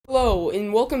Hello,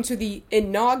 and welcome to the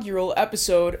inaugural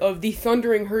episode of the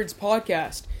Thundering Herds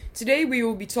podcast. Today we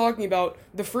will be talking about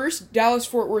the first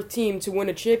Dallas-Fort Worth team to win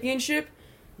a championship,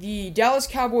 the Dallas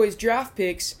Cowboys draft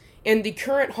picks, and the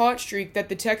current hot streak that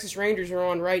the Texas Rangers are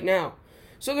on right now.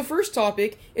 So the first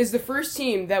topic is the first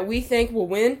team that we think will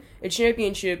win a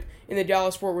championship in the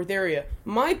Dallas-Fort Worth area.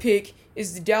 My pick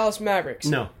is the Dallas Mavericks.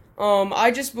 No.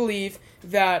 I just believe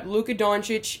that Luka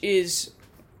Doncic is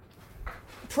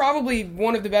probably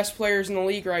one of the best players in the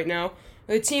league right now.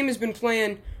 The team has been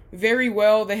playing very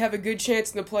well. They have a good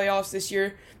chance in the playoffs this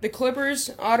year. The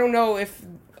Clippers, I don't know if,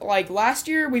 like last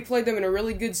year, we played them in a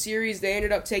really good series. They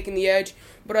ended up taking the edge,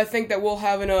 but I think that we'll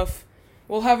have enough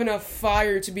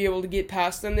fire to be able to get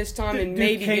past them this time and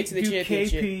maybe get to the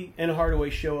championship. Do KP and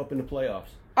Hardaway show up in the playoffs?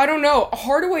 I don't know.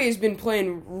 Hardaway has been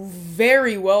playing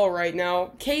very well right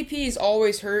now. KP is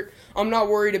always hurt. I'm not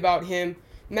worried about him.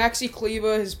 Maxi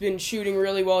Kleber has been shooting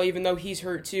really well, even though he's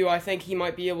hurt too. I think he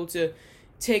might be able to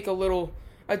take a little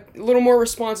more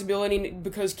responsibility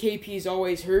because KP is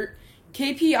always hurt.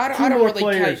 KP, I don't really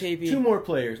like KP. Two more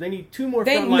players. They need two more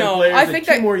frontline players and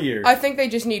 2 more years. I think they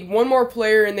just need one more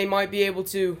player, and they might be able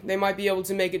to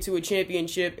make it to a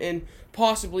championship and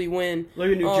possibly win.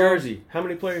 Look at New Jersey. How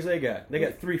many players they got? They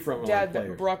got 3 frontline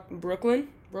players. Brooklyn.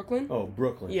 Oh,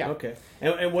 Brooklyn. Yeah. Okay.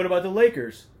 And what about the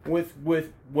Lakers?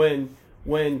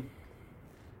 When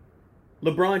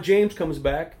LeBron James comes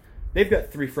back, they've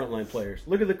got 3 frontline players.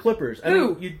 Look at the Clippers. I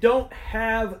mean, you don't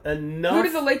have enough. Who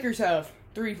do the Lakers have?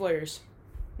 3 players.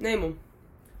 Name them.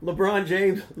 LeBron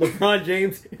James,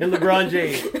 and LeBron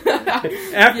James.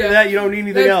 After that, you don't need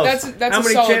anything else. That's How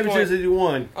many championships have you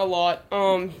won? A lot.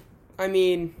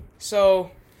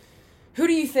 So who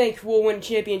do you think will win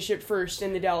championship first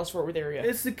in the Dallas-Fort Worth area?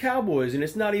 It's the Cowboys, and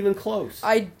it's not even close.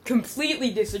 I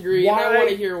completely disagree, and I want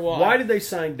to hear why. Why did they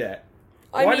sign Dak?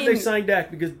 Why did they sign Dak?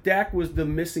 Because Dak was the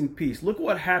missing piece. Look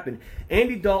what happened.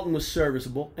 Andy Dalton was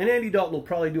serviceable, and Andy Dalton will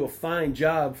probably do a fine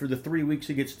job for the 3 weeks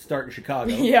he gets to start in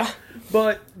Chicago. Yeah.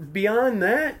 But beyond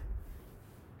that,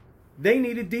 they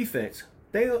needed defense.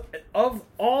 Of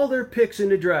all their picks in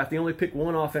the draft, they only picked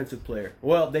 1 offensive player.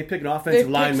 Well, they picked an offensive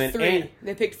lineman.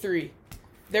 They picked 3.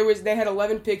 They had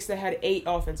 11 picks. They had 8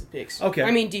 offensive picks. Okay.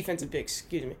 I mean defensive picks.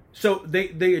 Excuse me. So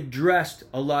they addressed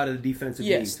a lot of the defensive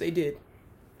needs. Yes, they did.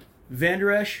 Van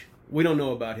Der Esch, we don't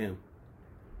know about him.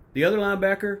 The other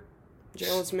linebacker,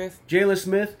 Jalen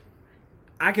Smith,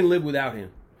 I can live without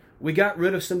him. We got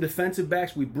rid of some defensive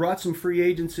backs. We brought some free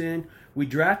agents in. We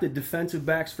drafted defensive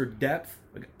backs for depth.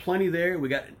 We got plenty there.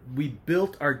 We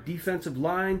built our defensive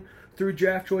line through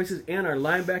draft choices and our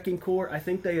linebacking core. I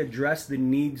think they addressed the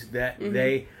needs that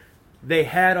they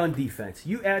had on defense.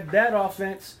 You add that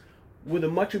offense with a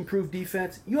much improved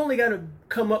defense, you only got to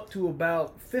come up to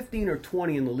about 15 or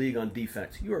 20 in the league on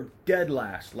defense. You are dead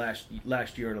last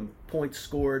year on points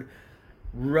scored,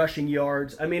 rushing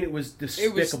yards. I mean, it was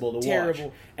despicable to terrible.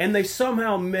 watch. And they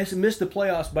somehow missed the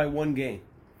playoffs by 1 game.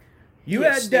 You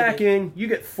add Dak in, you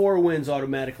get 4 wins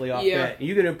automatically off that. And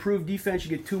you get improved defense,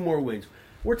 you get 2 more wins.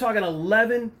 We're talking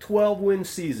 11, 12-win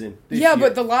season this year.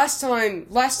 But the last time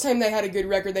they had a good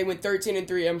record, they went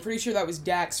 13-3. I'm pretty sure that was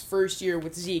Dak's first year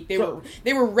with Zeke. They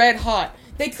were red hot.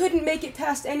 They couldn't make it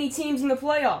past any teams in the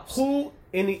playoffs. Who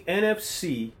in the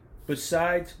NFC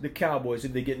besides the Cowboys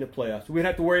did they get in the playoffs? We'd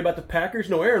have to worry about the Packers.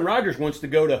 No, Aaron Rodgers wants to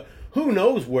go to who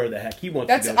knows where the heck he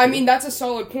wants to go. I mean, that's a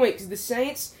solid point because the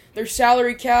Saints, their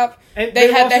salary cap, and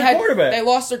they lost their quarterback. They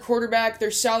lost their quarterback. Their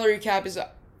salary cap is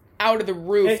out of the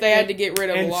roof. They had to get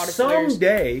rid of a lot of players.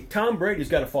 Someday, Tom Brady's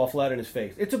got to fall flat on his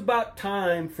face. It's about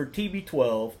time for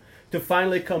TB12 to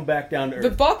finally come back down to earth. The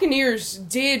Buccaneers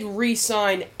did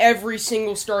re-sign every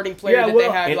single starting player they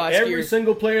had last year. Every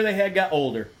single player they had got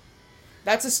older.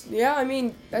 That's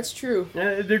true.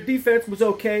 Their defense was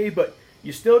okay, but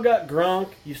you still got Gronk.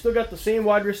 You still got the same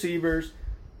wide receivers.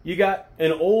 You got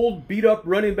an old, beat-up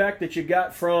running back that you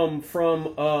got from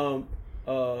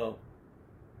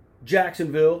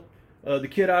Jacksonville. The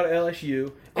kid out of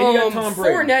LSU, and you got Tom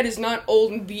Brady. Fournette is not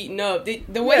old and beaten up.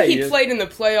 The way he played in the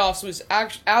playoffs was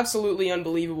absolutely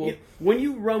unbelievable. Yeah, when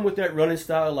you run with that running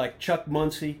style like Chuck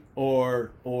Muncie or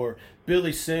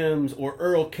Billy Sims or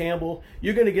Earl Campbell,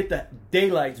 you're going to get the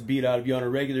daylights beat out of you on a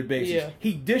regular basis. Yeah.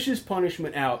 He dishes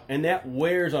punishment out, and that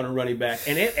wears on a running back,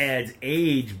 and it adds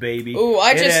age, baby. Ooh,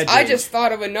 I just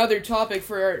thought of another topic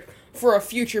for a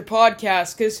future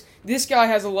podcast, because this guy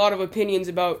has a lot of opinions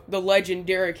about the legend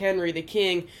Derrick Henry, the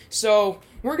king. So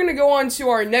we're going to go on to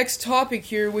our next topic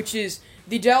here, which is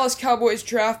the Dallas Cowboys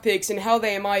draft picks and how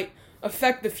they might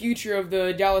affect the future of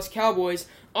the Dallas Cowboys.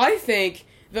 I think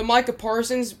that Micah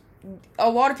Parsons a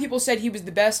lot of people said he was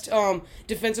the best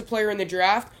defensive player in the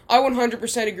draft. I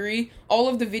 100% agree. All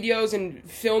of the videos and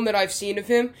film that I've seen of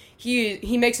him,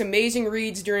 he makes amazing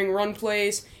reads during run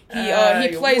plays. He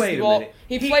plays the ball.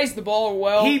 He plays the ball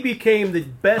well. He became the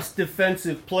best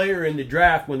defensive player in the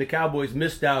draft when the Cowboys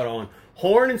missed out on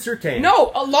Horn and Surtain.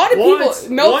 No, a lot of people.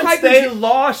 Once they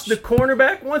lost the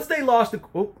cornerback, once they lost the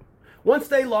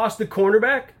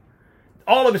cornerback,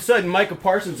 all of a sudden Micah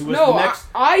Parsons was the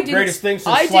next greatest thing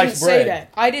since sliced bread.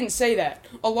 I didn't say that.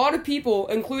 A lot of people,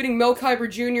 including Mel Kiper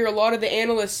Jr., a lot of the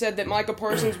analysts said that Micah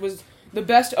Parsons was the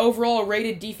best overall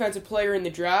rated defensive player in the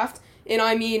draft. And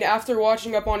I mean, after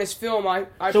watching up on his film, I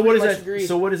pretty much agree.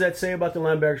 So what does that say about the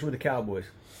linebackers with the Cowboys?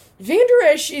 Van Der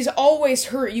Esch is always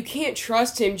hurt. You can't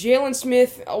trust him. Jalen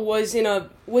Smith was in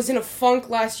a funk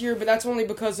last year, but that's only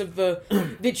because of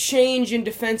the change in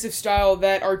defensive style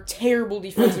that our terrible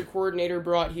defensive coordinator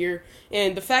brought here.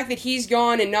 And the fact that he's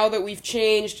gone, and now that we've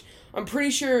changed, I'm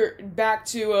pretty sure back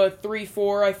to a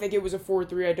 3-4. I think it was a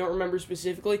 4-3. I don't remember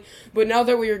specifically. But now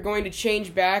that we are going to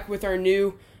change back with our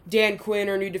new Dan Quinn,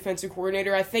 our new defensive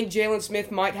coordinator, I think Jalen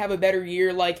Smith might have a better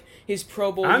year like his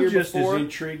Pro Bowl year before. I'm just as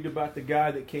intrigued about the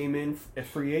guy that came in at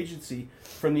free agency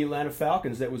from the Atlanta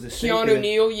Falcons that was a safety. Keanu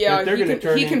Neal, yeah,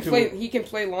 he can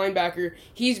play linebacker.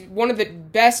 He's one of the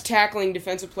best tackling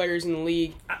defensive players in the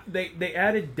league. They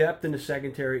added depth in the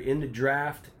secondary in the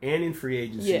draft and in free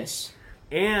agency. Yes.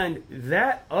 And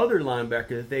that other linebacker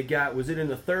that they got, was it in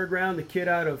the third round, the kid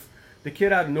out of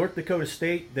North Dakota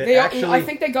State I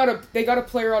think they got a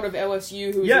player out of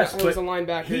LSU who was a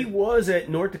linebacker. He was at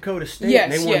North Dakota State.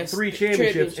 Yes, and they won 3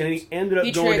 championships, and he ended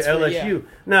up going to LSU. Yeah.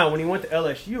 Now, when he went to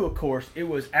LSU, of course, it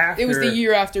was the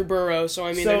year after Burrow, so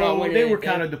I mean, they're not winning. They were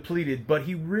kind of depleted, but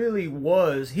he really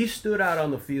was. He stood out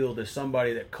on the field as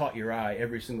somebody that caught your eye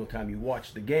every single time you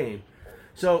watched the game.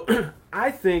 So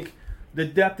I think the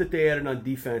depth that they added on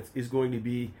defense is going to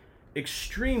be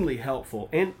extremely helpful.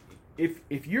 And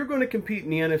if you're going to compete in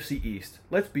the NFC East,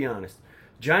 let's be honest,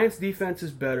 Giants' defense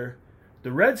is better.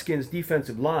 The Redskins'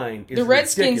 defensive line is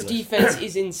ridiculous. The Redskins' defense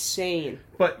is insane.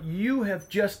 But you have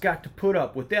just got to put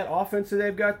up, with that offense that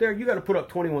they've got there, you got to put up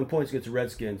 21 points against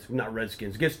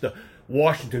against the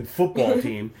Washington football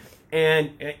team,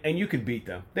 and you can beat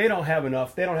them. They don't have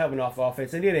enough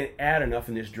offense. They didn't add enough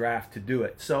in this draft to do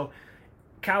it. So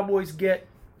Cowboys get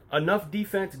enough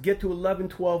defense, get to 11,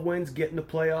 12 wins, get in the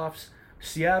playoffs.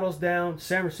 Seattle's down.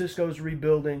 San Francisco's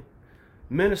rebuilding.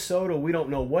 Minnesota, we don't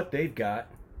know what they've got.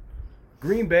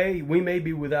 Green Bay, we may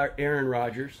be without Aaron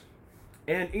Rodgers.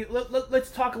 And let's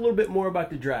talk a little bit more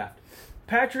about the draft.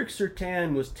 Patrick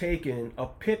Surtain was taken a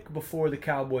pick before the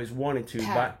Cowboys wanted to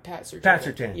by Pat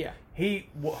Surtain. Yeah.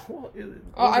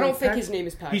 I don't think his name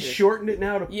is Patrick. He shortened it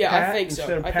now to Pat I think so.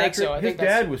 instead of Patrick. His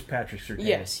dad was Patrick Surtain.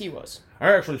 Yes, he was.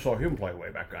 I actually saw him play way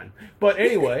back then. But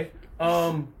anyway,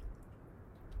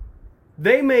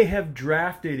 they may have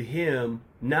drafted him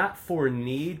not for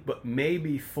need, but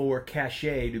maybe for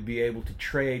cachet to be able to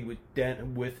trade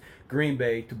with Green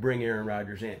Bay to bring Aaron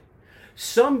Rodgers in.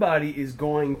 Somebody is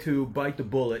going to bite the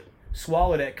bullet,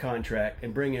 swallow that contract,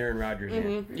 and bring Aaron Rodgers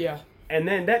in. Yeah. And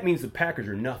then that means the Packers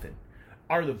are nothing.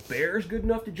 Are the Bears good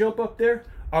enough to jump up there?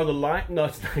 Are the Lions... No,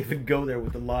 let's not even go there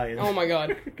with the Lions. Oh, my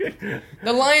God.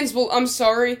 The Lions will... I'm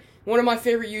sorry. One of my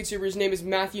favorite YouTubers' name is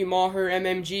Matthew Maher,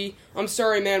 MMG. I'm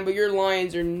sorry, man, but your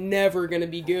Lions are never going to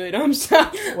be good. I'm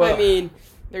sorry. Well, I mean,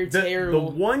 they're terrible.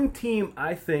 The one team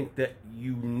I think that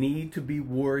you need to be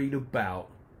worried about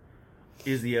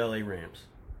is the LA Rams.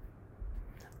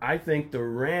 I think the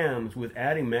Rams, with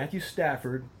adding Matthew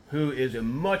Stafford, who is a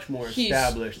much more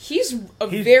established... He's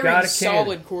very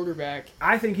solid quarterback.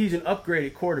 I think he's an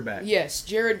upgraded quarterback. Yes,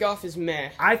 Jared Goff is meh.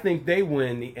 I think they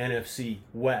win the NFC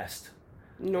West.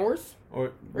 North?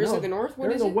 Or is it the North?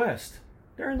 They're in the West.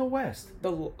 They're in the West. I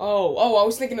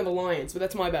was thinking of the Lions, but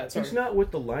that's my bad. Sorry. He's not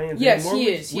with the Lions anymore. Yes, he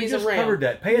is. We He's just a Ram. covered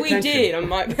that. Pay attention. We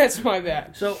did. That's my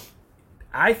bad. So,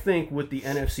 I think with the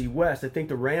NFC West, I think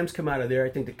the Rams come out of there. I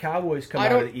think the Cowboys come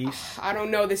out of the East. I don't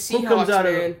know. The Seahawks,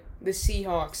 man. The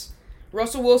Seahawks.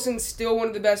 Russell Wilson's still one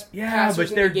of the best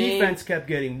passers in the game. But their defense kept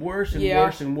getting worse and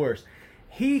worse and worse.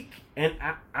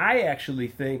 I actually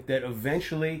think that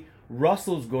eventually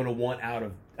Russell's going to want out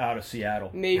of Seattle.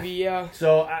 Maybe, yeah.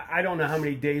 So I don't know how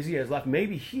many days he has left.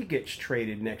 Maybe he gets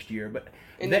traded next year, but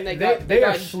they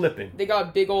are slipping. They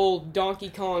got big old Donkey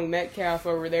Kong Metcalf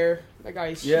over there. That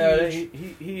guy's huge.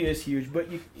 Yeah, he is huge, but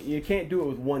you can't do it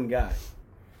with one guy.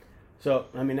 So,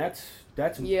 I mean, that's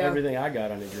everything I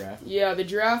got on the draft. Yeah, the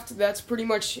draft, that's pretty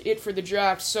much it for the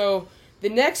draft. So, the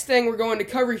next thing we're going to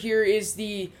cover here is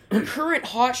the current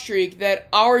hot streak that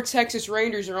our Texas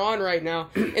Rangers are on right now.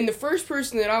 And the first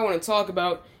person that I want to talk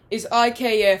about is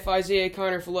IKF, Isaiah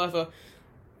Kiner-Falefa.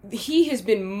 He has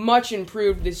been much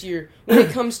improved this year when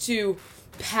it comes to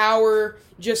power,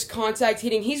 just contact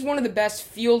hitting. He's one of the best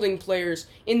fielding players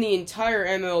in the entire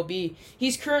MLB.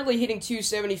 He's currently hitting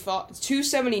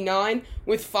 279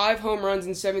 with 5 home runs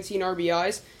and 17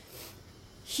 RBIs.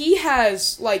 He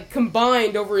has,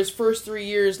 combined over his first 3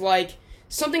 years,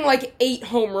 something like 8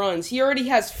 home runs. He already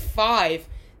has 5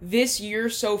 this year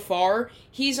so far.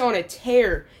 He's on a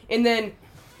tear. And then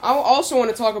I also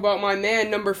want to talk about my man,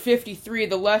 number 53,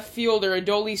 the left fielder,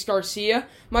 Adolis Garcia.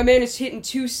 My man is hitting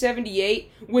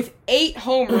 278 with 8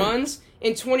 home runs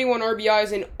and 21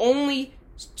 RBIs and only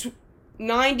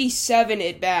 97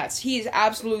 at-bats. He is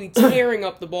absolutely tearing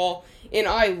up the ball, and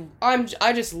I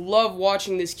just love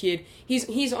watching this kid.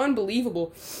 He's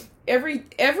unbelievable. Every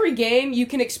game, you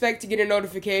can expect to get a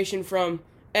notification from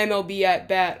MLB at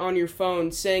Bat on your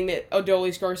phone saying that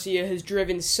Adolis Garcia has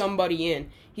driven somebody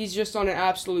in. He's just on an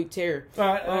absolute tear.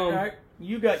 All right.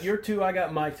 You got your 2, I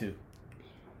got my 2.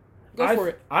 Go for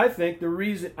it. I think the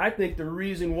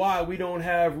reason why we don't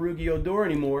have Roogie Odor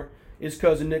anymore is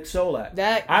because of Nick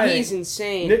Solak. He's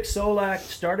insane. Nick Solak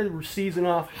started the season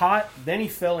off hot, then he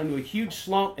fell into a huge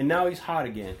slump, and now he's hot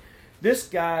again. This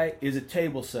guy is a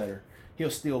table setter.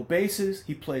 He'll steal bases.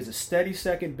 He plays a steady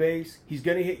second base. He's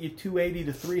going to hit you 280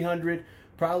 to 300.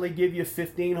 Probably give you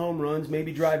 15 home runs,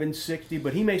 maybe drive in 60,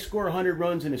 but he may score 100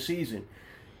 runs in a season.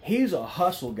 He's a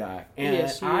hustle guy, and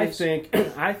yes, I think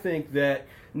that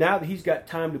now that he's got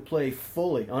time to play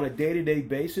fully on a day-to-day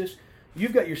basis,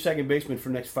 you've got your second baseman for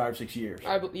the next 5 or 6 years.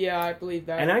 I believe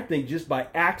that. And I think just by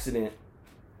accident,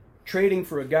 trading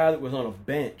for a guy that was on a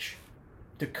bench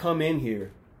to come in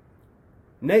here,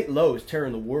 Nate Lowe is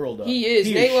tearing the world up. He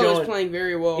is. Nate Lowe is playing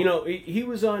very well. You know, he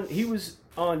was on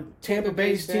Tampa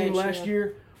Bay's team last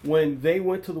year when they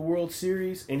went to the World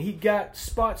Series, and he got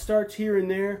spot starts here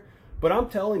and there. But I'm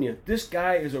telling you, this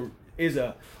guy is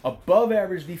a above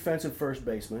average defensive first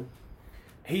baseman.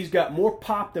 He's got more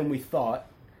pop than we thought.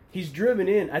 He's driven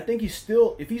in. I think he's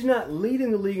still, if he's not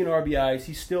leading the league in RBIs,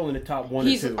 he's still in the top 1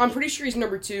 or 2. I'm pretty sure he's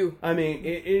number 2. I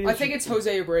mean, I think it's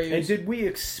Jose Abreu. And did we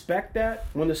expect that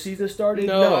when the season started?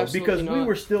 No, because not. We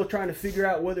were still trying to figure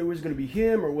out whether it was going to be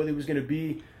him or whether it was going to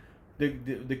be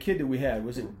the kid that we had.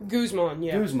 Was it Guzman?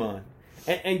 Yeah, Guzman.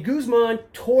 And Guzman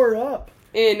tore up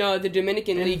in the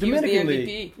Dominican League. He was the MVP.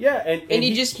 League. Yeah, and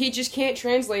he just can't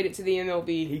translate it to the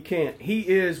MLB. He can't. He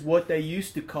is what they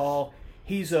used to call.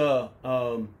 He's a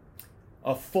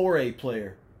 4A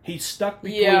player. He's stuck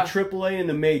between AAA and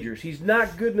the majors. He's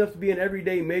not good enough to be an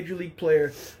everyday major league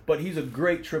player, but he's a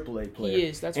great AAA player. He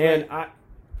is. That's right. And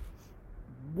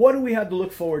what do we have to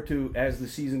look forward to as the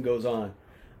season goes on?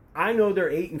 I know they're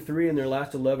 8-3 in their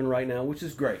last 11 right now, which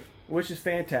is great, which is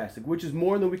fantastic, which is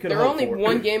more than we could have hoped for. They're only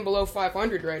 1 game below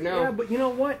 500 right now. Yeah, but you know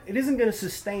what? It isn't going to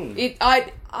sustain.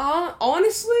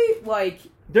 Honestly,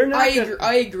 they're not.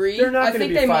 I agree. They're not going to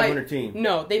be a 500 team.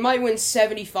 No, they might win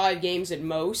 75 games at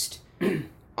most.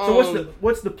 So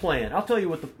what's the plan? I'll tell you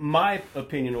what my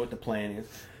opinion of what the plan is.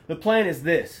 The plan is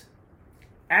this: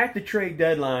 at the trade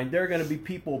deadline, there are going to be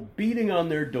people beating on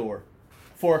their door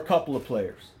for a couple of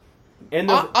players.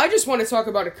 And I just want to talk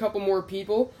about a couple more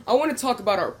people. I want to talk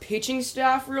about our pitching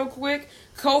staff real quick.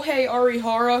 Kohei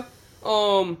Arihara.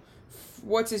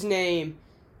 What's his name?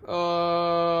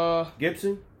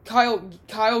 Gibson.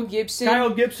 Kyle Gibson. Kyle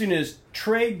Gibson is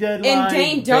trade deadline. And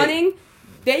Dane Dunning.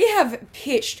 They have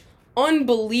pitched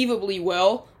unbelievably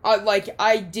well.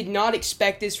 I did not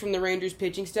expect this from the Rangers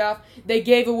pitching staff. They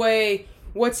gave away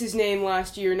what's his name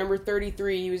last year, number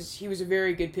 33. He was a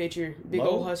very good pitcher, big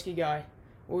old husky guy.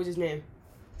 What was his name?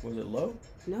 Was it Lowe?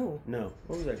 No.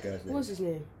 What was that guy's name? What was his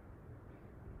name?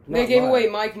 They gave away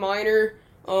Mike Minor.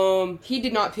 He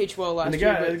did not pitch well last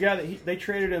year. The guy that they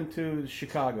traded him to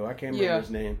Chicago. I can't remember his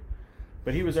name.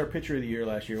 But he was our pitcher of the year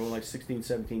last year. Won 16,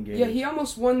 17 games. Yeah, he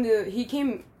almost won he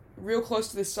came real close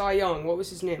to the Cy Young. What was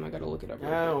his name? I gotta look it up.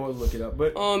 I don't want to look it up.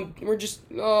 But we're just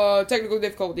technical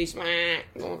difficulties.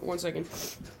 1 second.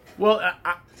 Well,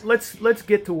 let's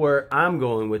get to where I'm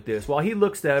going with this. While he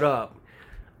looks that up,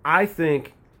 I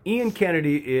think Ian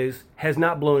Kennedy has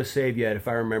not blown a save yet, if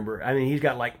I remember. I mean, he's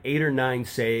got 8 or 9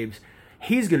 saves.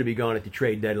 He's going to be gone at the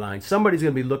trade deadline. Somebody's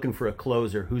going to be looking for a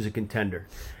closer who's a contender.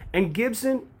 And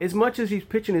Gibson, as much as he's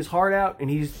pitching his heart out and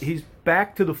he's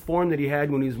back to the form that he had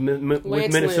when he was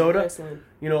with Minnesota,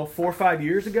 4 or 5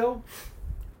 years ago,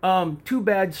 too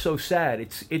bad, so sad.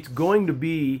 It's going to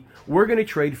be, we're going to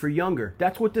trade for younger.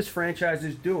 That's what this franchise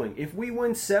is doing. If we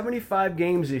win 75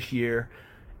 games this year,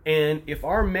 and if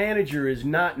our manager is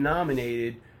not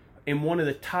nominated in one of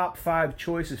the top 5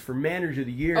 choices for manager of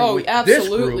the year,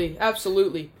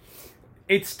 absolutely.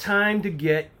 It's time to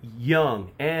get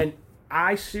young. And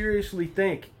I seriously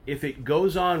think if it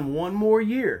goes on one more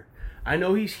year, I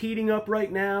know he's heating up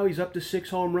right now. He's up to 6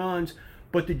 home runs.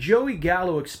 But the Joey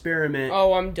Gallo experiment...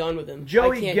 Oh, I'm done with him.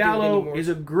 Joey Gallo is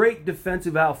a great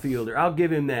defensive outfielder. I'll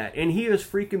give him that. And he is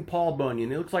freaking Paul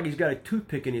Bunyan. It looks like he's got a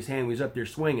toothpick in his hand when he's up there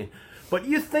swinging. But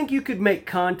you think you could make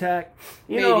contact?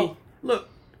 You know, look,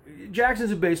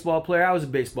 Jackson's a baseball player. I was a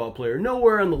baseball player.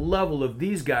 Nowhere on the level of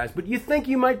these guys. But you think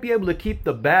you might be able to keep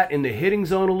the bat in the hitting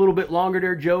zone a little bit longer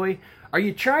there, Joey? Are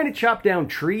you trying to chop down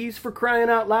trees, for crying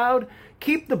out loud?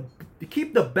 Keep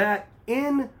the bat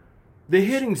in the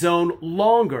hitting zone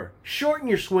longer. Shorten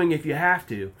your swing if you have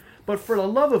to. But for the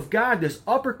love of God, this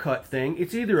uppercut thing,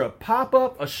 it's either a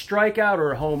pop-up, a strikeout,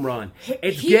 or a home run.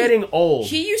 It's getting old.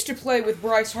 He used to play with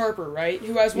Bryce Harper, right?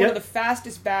 Who has one of the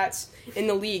fastest bats in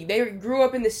the league. They grew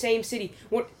up in the same city.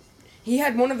 He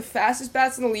had one of the fastest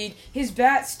bats in the league. His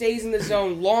bat stays in the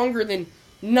zone longer than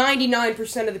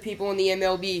 99% of the people in the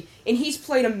MLB. And he's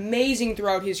played amazing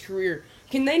throughout his career.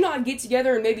 Can they not get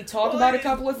together and maybe talk about a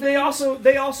couple of things?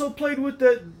 They also played with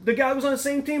the guy who was on the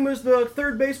same team as the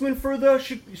third baseman for the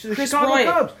Chicago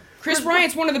Cubs. Chris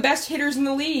Bryant's one of the best hitters in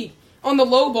the league on the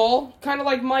low ball, kind of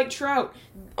like Mike Trout.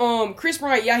 Chris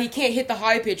Bryant, he can't hit the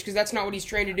high pitch because that's not what he's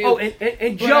trained to do. Oh,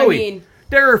 and Joey,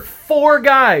 there are 4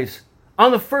 guys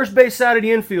on the first base side of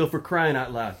the infield, for crying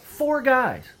out loud. 4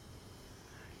 guys.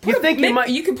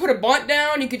 You could put a bunt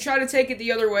down. You could try to take it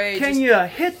the other way. Can you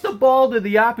hit the ball to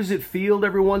the opposite field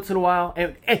every once in a while?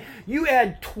 And you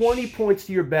add 20 points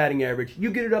to your batting average. You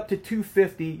get it up to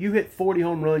 250. You hit 40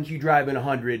 home runs. You drive in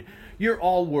 100. You're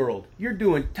all world. You're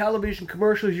doing television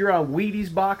commercials. You're on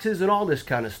Wheaties boxes and all this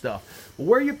kind of stuff. But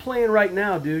where you're playing right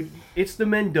now, dude, it's the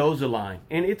Mendoza line,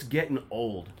 and it's getting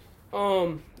old.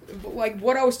 Like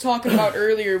what I was talking about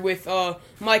earlier with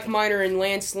Mike Minor and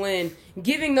Lance Lynn,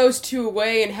 giving those 2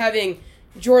 away and having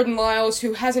Jordan Lyles,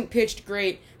 who hasn't pitched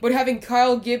great, but having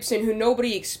Kyle Gibson, who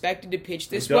nobody expected to pitch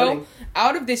this well,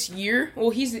 out of this year. Well,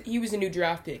 he was a new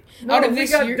draft pick. No, out of we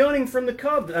got Dunning from the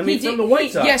Cubs. From the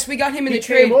White Sox. Yes, we got him in the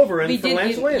trade. He came over for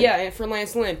Lance Lynn. Yeah, for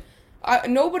Lance Lynn.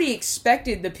 Nobody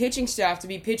expected the pitching staff to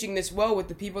be pitching this well with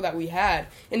the people that we had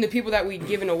and the people that we'd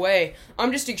given away.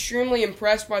 I'm just extremely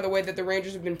impressed by the way that the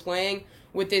Rangers have been playing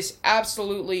with this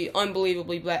absolutely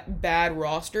unbelievably bad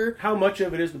roster. How much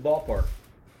of it is the ballpark?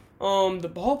 The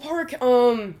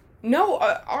ballpark? No,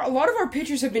 a lot of our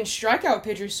pitchers have been strikeout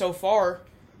pitchers so far.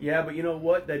 Yeah, but you know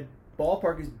what? That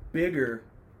ballpark is bigger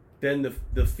than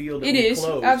the field that it we is,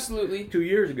 closed absolutely. 2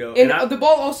 years ago. And the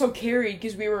ball also carried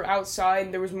because we were outside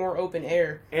and there was more open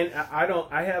air. And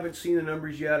I haven't seen the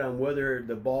numbers yet on whether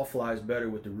the ball flies better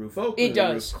with the roof open. It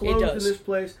does. The roof closed in this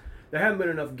place. There haven't been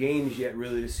enough games yet,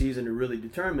 really, this season to really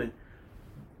determine.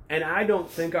 And I don't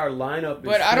think our lineup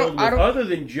is filled with, other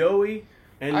than Joey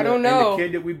and the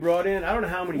kid that we brought in. I don't know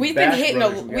how many. We've been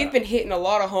hitting a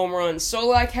lot of home runs.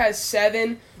 Solak has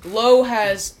 7. Lowe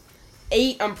has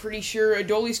 8, I'm pretty sure.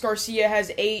 Adolis Garcia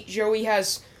has 8. Joey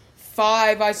has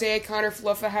 5. Isaiah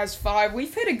Kiner-Falefa has 5.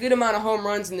 We've hit a good amount of home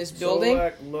runs in this building.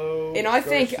 Solak, Lowe, and I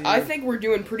think we're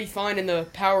doing pretty fine in the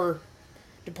power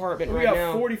department right now. We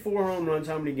got 44 home runs.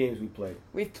 How many games we played?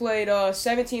 We've played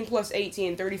 17 plus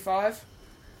 18, 35.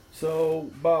 So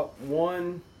about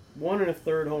one and a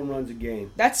third home runs a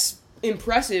game. That's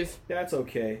impressive. That's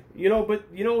okay.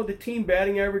 But the team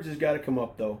batting average has got to come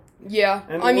up though. Yeah,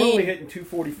 and we're only hitting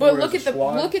 244. But look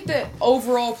at the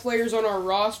overall players on our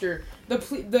roster.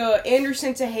 The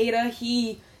Anderson Tejeda,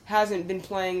 he hasn't been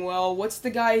playing well. What's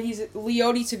the guy? He's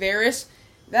Leody Taveras.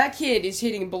 That kid is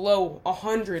hitting below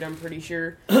 100. I'm pretty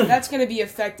sure that's going to be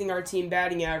affecting our team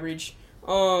batting average.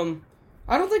 I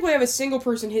don't think we have a single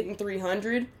person hitting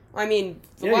 300. I mean,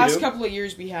 the last couple of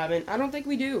years we haven't. I don't think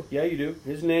we do. Yeah, you do.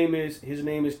 His name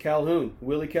is Calhoun.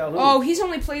 Willie Calhoun. Oh, he's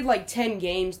only played like 10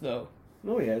 games though.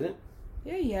 No, he hasn't.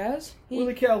 Yeah, he has.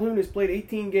 Willie Calhoun has played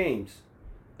 18 games.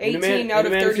 18 out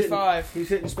of 35. He's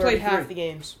hitting He's played half the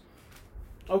games.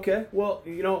 Okay, well,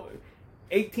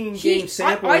 18 game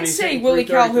sample. I'd say Willie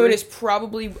Calhoun is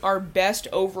probably our best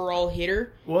overall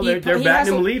hitter. Well, they're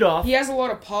batting him leadoff. He has a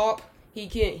lot of pop. He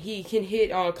can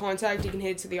hit contact. He can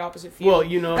hit to the opposite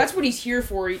field. Well, that's what he's here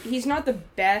for. He's not the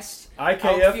best IKF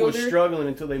outfielder. was struggling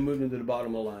until they moved into the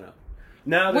bottom of the lineup.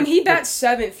 Now, when he bats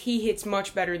 7th, he hits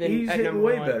much better than he's at hitting number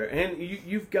way 1. better. And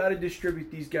you've got to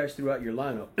distribute these guys throughout your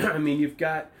lineup. I mean, you've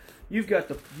got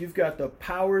the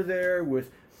power there with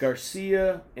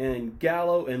Garcia and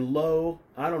Gallo and Lowe.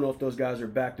 I don't know if those guys are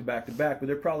back to back to back, but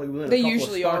they're probably within a couple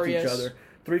of spots each other.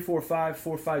 3, 4, 5,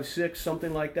 4, 5, 6,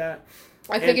 something like that.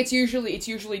 I think it's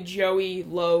usually Joey,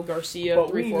 Lowe, Garcia,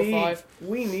 3, 4, 5.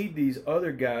 We need these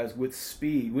other guys with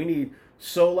speed. We need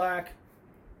Solak,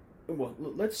 Well,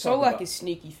 let's talk about... Solak is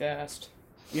sneaky fast.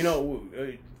 You know,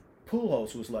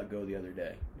 Pujols was let go the other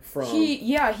day.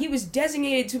 He was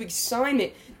designated to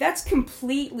assignment. That's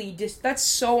completely that's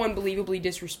so unbelievably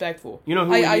disrespectful. You know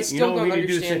who I still don't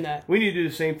understand that. We need to do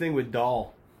the same thing with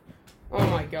Dahl. Oh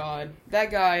my God,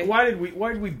 that guy! Why did we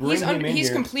bring him in here? He's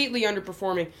completely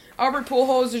underperforming. Albert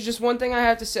Pujols is just one thing I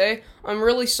have to say. I'm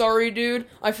really sorry, dude.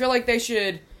 I feel like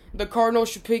the Cardinals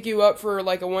should pick you up for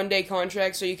like a 1-day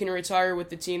contract so you can retire with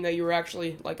the team that you were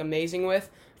actually like amazing with.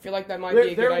 I feel like that might be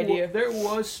a good idea. There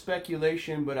was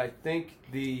speculation, but I think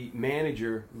the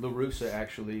manager, La Russa,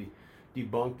 actually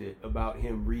debunked it about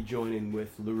him rejoining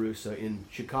with La Russa in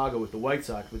Chicago with the White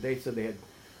Sox. But they said they had,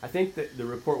 I think that the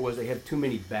report was they have too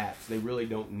many bats. They really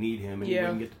don't need him, and he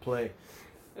wouldn't get to play.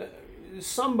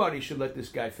 Somebody should let this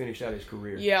guy finish out his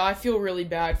career. Yeah, I feel really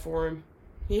bad for him.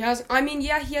 He hasn't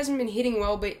been hitting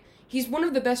well, but he's one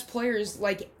of the best players,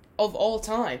 like, of all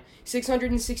time.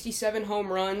 667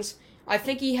 home runs. I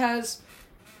think he has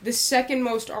the second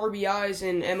most RBIs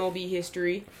in MLB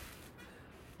history.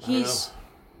 He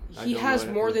has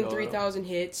more than 3,000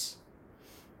 hits.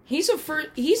 He's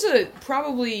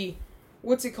probably,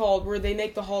 what's it called, where they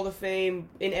make the Hall of Fame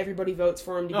and everybody votes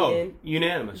for him to get in.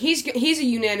 Unanimous. He's a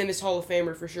unanimous Hall of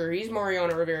Famer for sure. He's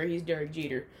Mariano Rivera. He's Derek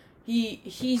Jeter.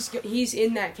 He's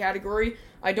in that category.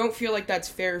 I don't feel like that's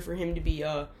fair for him to be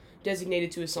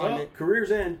designated to assignment. Well,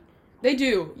 careers end. They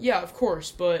do, yeah, of course,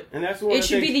 but and that's it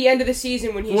should be the end of the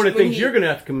season when he's... One of the things you're going to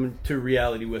have to come to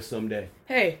reality with someday.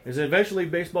 Hey. Is that eventually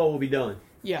baseball will be done.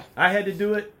 Yeah. I had to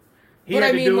do it. He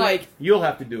had to do it. You'll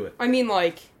have to do it. I mean,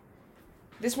 like,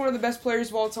 this is one of the best players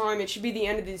of all time. It should be the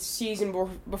end of the season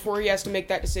before he has to make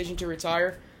that decision to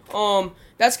retire.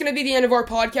 That's going to be the end of our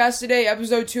podcast today.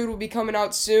 Episode 2 will be coming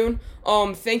out soon.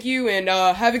 Thank you, and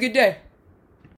have a good day.